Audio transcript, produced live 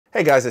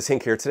Hey guys, it's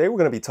Hink here. Today we're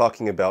going to be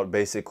talking about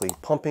basically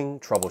pumping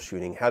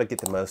troubleshooting, how to get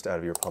the most out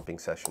of your pumping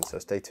session, so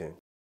stay tuned.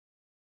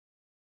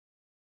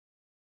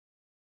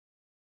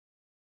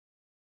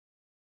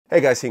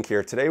 Hey guys, Hink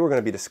here. Today we're going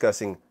to be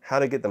discussing how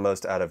to get the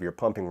most out of your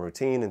pumping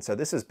routine. And so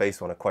this is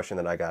based on a question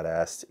that I got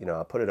asked.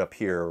 I'll put it up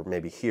here or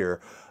maybe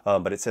here,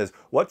 but it says,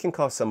 what can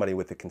cause somebody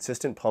with a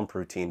consistent pump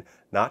routine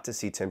not to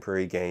see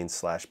temporary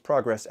gains /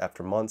 progress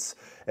after months,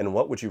 and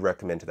what would you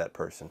recommend to that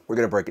person? We're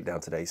going to break it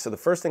down today. So the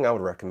first thing I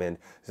would recommend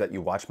is that you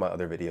watch my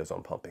other videos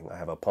on pumping. I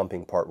have a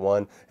pumping part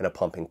 1 and a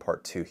pumping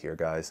part 2 here,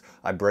 guys.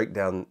 I break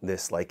down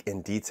this like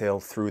in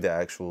detail through the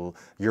actual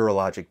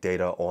urologic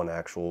data on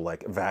actual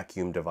like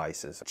vacuum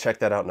devices. Check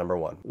that out, number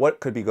 1. What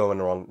could be going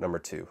wrong, number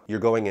 2? You're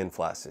going in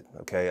flaccid,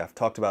 okay? I've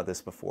talked about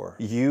this before.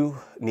 You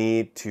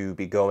need to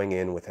be going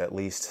in with at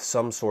least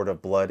some sort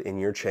of blood in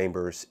your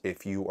chambers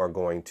if you are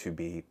going to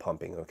be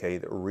pumping, okay?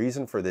 The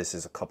reason for this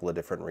is a couple of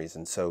different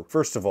reasons. So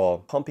first of all,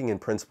 pumping in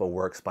principle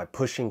works by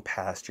pushing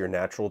past your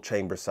natural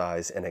chamber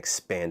size and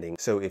expanding.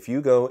 So if you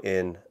go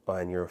in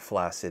and you're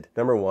flaccid,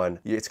 number 1,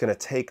 it's going to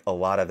take a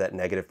lot of that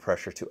negative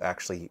pressure to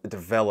actually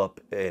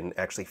develop and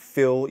actually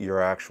fill your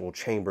actual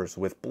chambers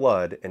with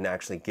blood and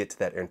actually get to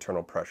that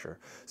internal pressure.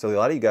 So a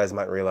lot of you guys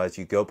might realize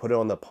you go put it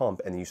on the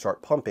pump and you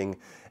start pumping,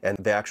 and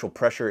the actual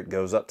pressure, it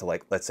goes up to,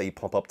 like, let's say you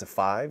pump up to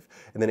 5,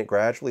 and then it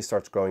gradually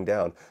starts going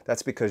down.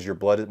 That's because your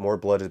blood, more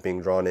blood is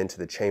being drawn into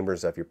the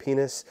chambers of your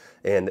penis,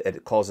 and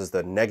it causes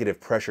the negative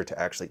pressure to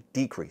actually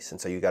decrease.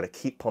 And so you got to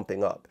keep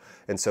pumping up.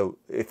 And so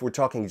if we're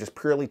talking just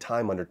purely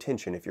time under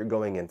tension, if you're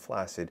going in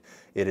flaccid,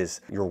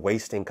 you're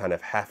wasting kind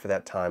of half of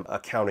that time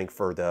accounting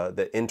for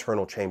the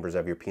internal chambers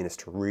of your penis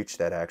to reach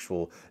that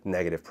actual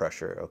negative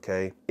pressure,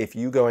 okay? If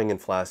you going in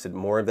flaccid,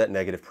 more of that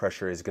negative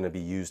pressure is going to be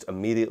used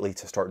immediately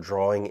to start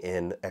drawing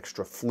in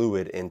extra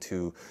fluid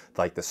into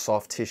like the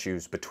soft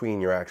tissues between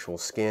your actual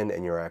skin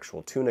and your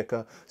actual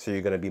tunica, so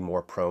you're going to be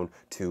more prone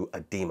to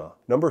edema.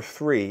 Number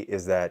 3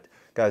 is that,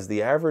 guys,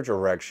 the average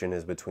erection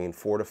is between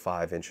 4 to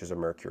 5 inches of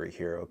mercury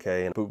here,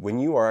 okay? But when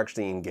you are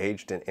actually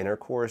engaged in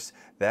intercourse,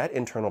 that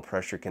internal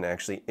pressure can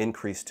actually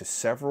increase to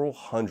several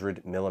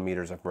hundred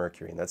millimeters of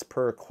mercury, and that's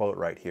per quote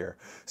right here.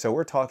 So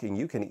we're talking,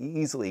 you can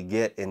easily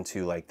get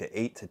into like the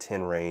 8 to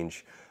 10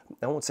 range.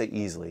 I won't say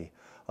easily,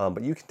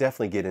 but you can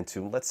definitely get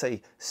into, let's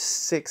say,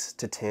 6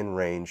 to 10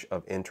 range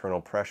of internal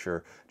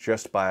pressure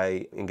just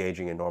by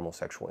engaging in normal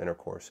sexual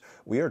intercourse.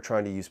 We are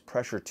trying to use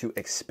pressure to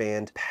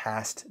expand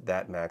past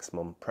that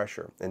maximum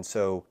pressure. And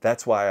so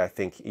that's why I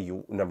think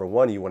number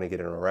 1, you want to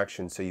get an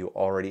erection so you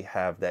already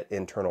have that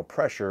internal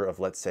pressure of,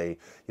 let's say,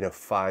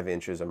 5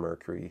 inches of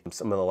mercury.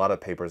 A lot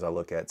of papers I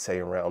look at say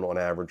around, on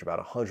average, about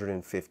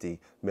 150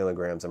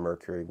 milligrams of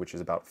mercury, which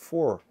is about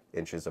 4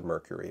 inches of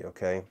mercury,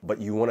 okay? But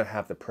you want to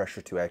have the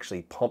pressure to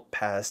actually pump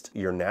past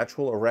your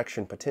natural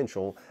erection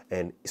potential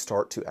and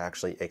start to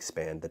actually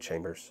expand the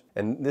chambers.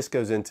 And this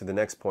goes into the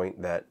next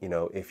point that,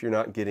 if you're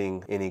not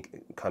getting any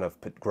kind of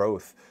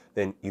growth,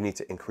 then you need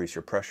to increase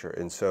your pressure.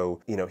 And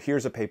so,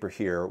 here's a paper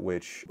here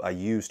which I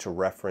used to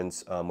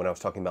reference when I was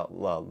talking about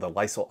the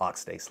lysyl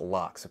oxidase,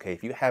 LOX, okay?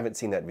 If you haven't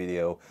seen that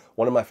video,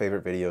 one of my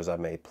favorite videos I've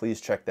made,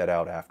 please check that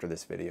out after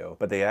this video.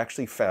 But they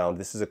actually found,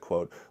 this is a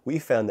quote, we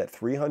found that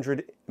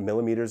 300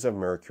 millimeters of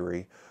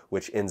mercury,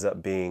 which ends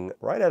up being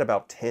right at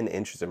about 10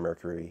 inches of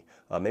mercury,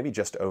 maybe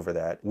just over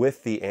that,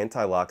 with the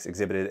anti-LOX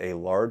exhibited a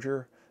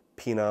larger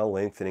penile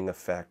lengthening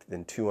effect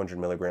than 200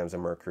 milligrams of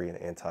mercury in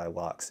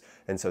anti-LOX.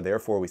 And so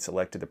therefore we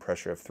selected the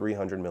pressure of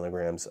 300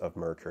 milligrams of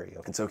mercury.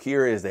 And so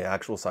here is the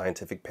actual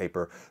scientific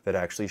paper that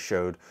actually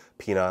showed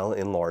penile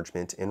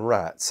enlargement in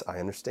rats. I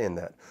understand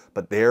that,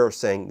 but they're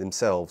saying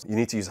themselves, you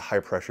need to use high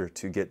pressure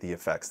to get the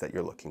effects that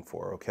you're looking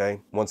for, okay?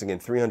 Once again,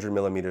 300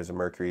 millimeters of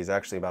mercury is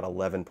actually about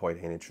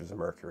 11.8 inches of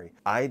mercury.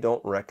 I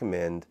don't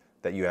recommend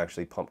that you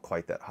actually pump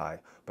quite that high,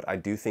 but I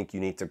do think you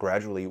need to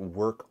gradually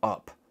work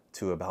up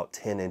to about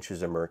 10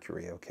 inches of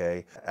mercury,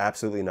 okay?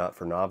 Absolutely not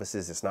for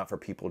novices. It's not for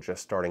people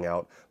just starting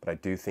out, but I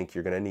do think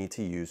you're going to need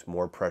to use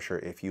more pressure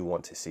if you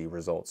want to see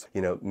results.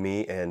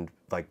 Me and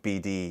like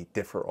BD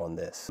differ on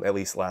this. At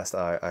least last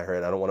I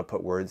heard, I don't want to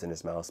put words in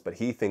his mouth, but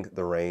he thinks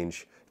the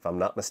range, if I'm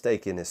not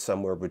mistaken, is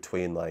somewhere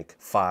between like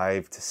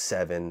 5 to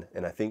 7,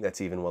 and I think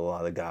that's even what a lot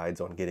of the guides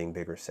on Getting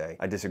Bigger say.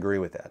 I disagree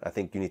with that. I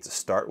think you need to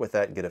start with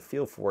that and get a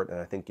feel for it, and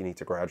I think you need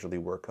to gradually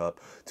work up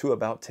to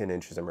about 10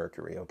 inches of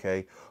mercury,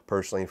 okay?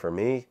 Personally, for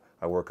me,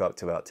 I work up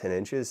to about 10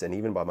 inches, and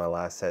even by my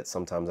last set,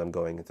 sometimes I'm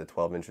going into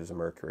 12 inches of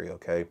mercury,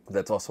 okay?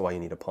 That's also why you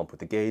need a pump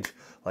with a gauge,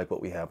 like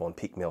what we have on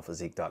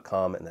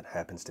peakmalephysique.com, and that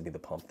happens to be the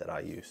pump that I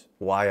use.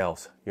 Why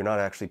else? You're not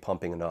actually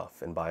pumping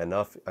enough, and by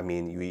enough, I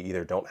mean you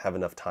either don't have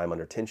enough time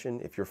under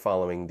tension. If you're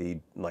following the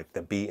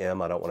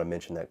BM, I don't want to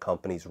mention that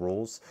company's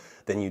rules,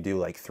 then you do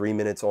like 3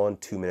 minutes on,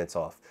 2 minutes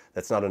off.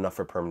 That's not enough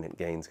for permanent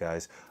gains,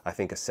 guys. I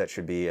think a set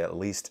should be at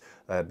least,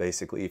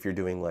 basically, if you're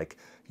doing like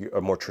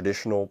a more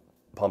traditional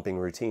pumping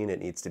routine, it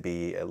needs to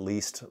be at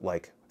least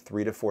like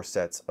 3 to 4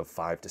 sets of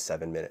 5 to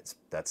 7 minutes.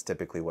 That's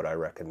typically what I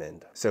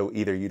recommend. So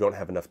either you don't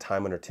have enough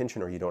time under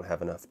tension or you don't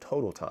have enough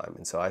total time.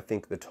 And so I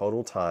think the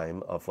total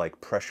time of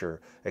like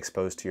pressure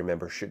exposed to your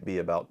member should be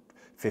about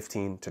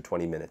 15 to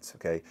 20 minutes,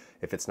 okay?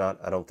 If it's not,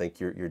 I don't think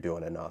you're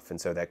doing enough. And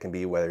so that can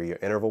be whether you're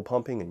interval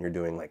pumping and you're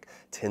doing like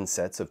 10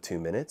 sets of 2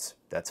 minutes,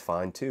 that's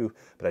fine too,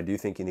 but I do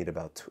think you need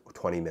about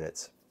 20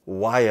 minutes.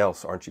 Why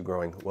else aren't you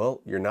growing?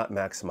 Well, you're not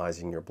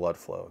maximizing your blood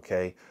flow,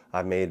 okay?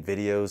 I've made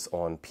videos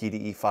on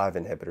PDE5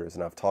 inhibitors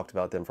and I've talked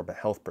about them from a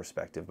health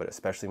perspective, but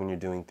especially when you're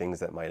doing things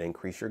that might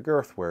increase your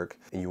girth work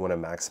and you want to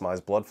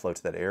maximize blood flow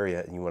to that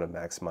area and you want to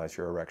maximize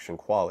your erection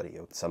quality.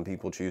 Some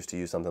people choose to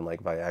use something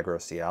like VIGOR or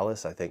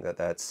Cialis. I think that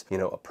that's,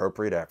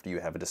 appropriate after you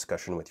have a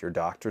discussion with your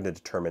doctor to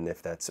determine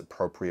if that's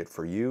appropriate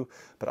for you.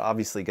 But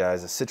obviously,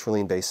 guys, a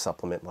citrulline-based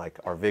supplement like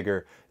our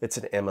VIGOR, it's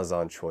an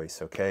Amazon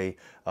choice, okay?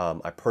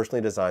 I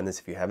personally designed this.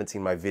 If you haven't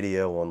seen my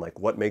video on like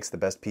what makes the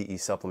best PE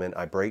supplement,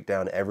 I break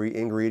down every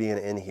ingredient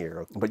in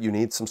here, but you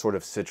need some sort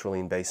of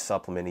citrulline-based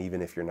supplement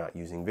even if you're not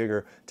using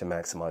VIGOR to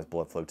maximize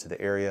blood flow to the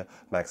area,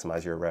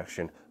 maximize your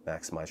erection,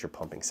 maximize your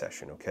pumping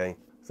session, okay?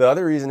 The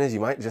other reason is you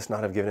might just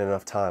not have given it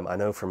enough time. I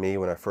know for me,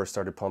 when I first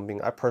started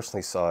pumping, I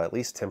personally saw at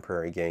least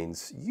temporary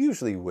gains,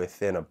 usually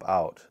within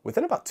about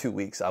 2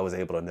 weeks, I was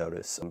able to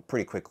notice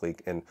pretty quickly,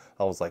 and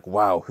I was like,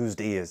 wow, whose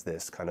D is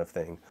this kind of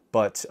thing.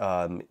 But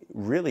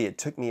really, it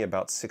took me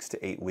about 6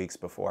 to 8 weeks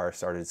before I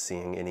started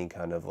seeing any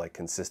kind of like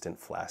consistent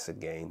flaccid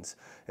gains.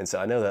 And so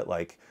I know that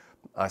like,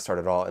 I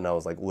started all and I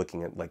was like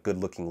looking at like good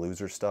looking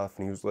loser stuff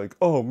and he was like,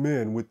 oh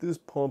man, with this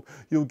pump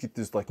you'll get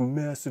this like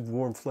massive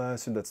warm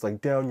flaccid that's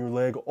like down your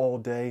leg all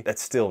day.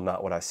 That's still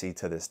not what I see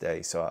to this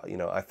day. So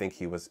I think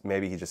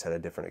maybe he just had a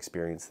different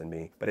experience than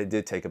me, but it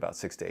did take about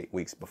 6 to 8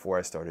 weeks before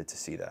I started to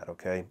see that,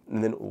 okay?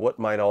 And then what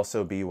might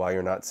also be why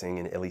you're not seeing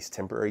at least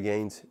temporary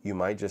gains, you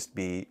might just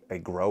be a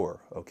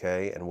grower,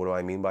 okay? And what do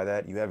I mean by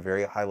that? You have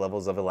very high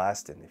levels of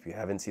elastin. If you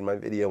haven't seen my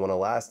video on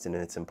elastin and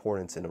its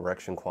importance in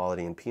erection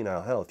quality and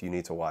penile health, you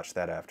need to watch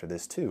that after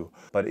this too.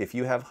 But if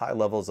you have high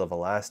levels of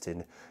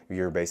elastin,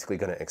 you're basically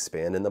going to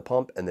expand in the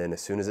pump, and then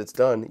as soon as it's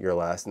done, your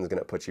elastin is going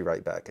to put you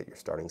right back at your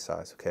starting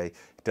size, okay?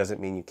 It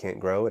doesn't mean you can't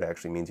grow. It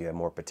actually means you have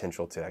more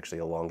potential to actually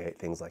elongate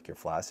things like your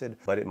flaccid,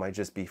 but it might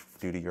just be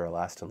due to your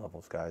elastin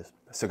levels, guys.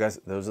 So guys,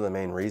 those are the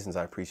main reasons.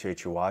 I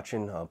appreciate you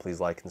watching.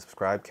 Please like and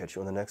subscribe. Catch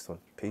you on the next one.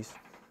 Peace.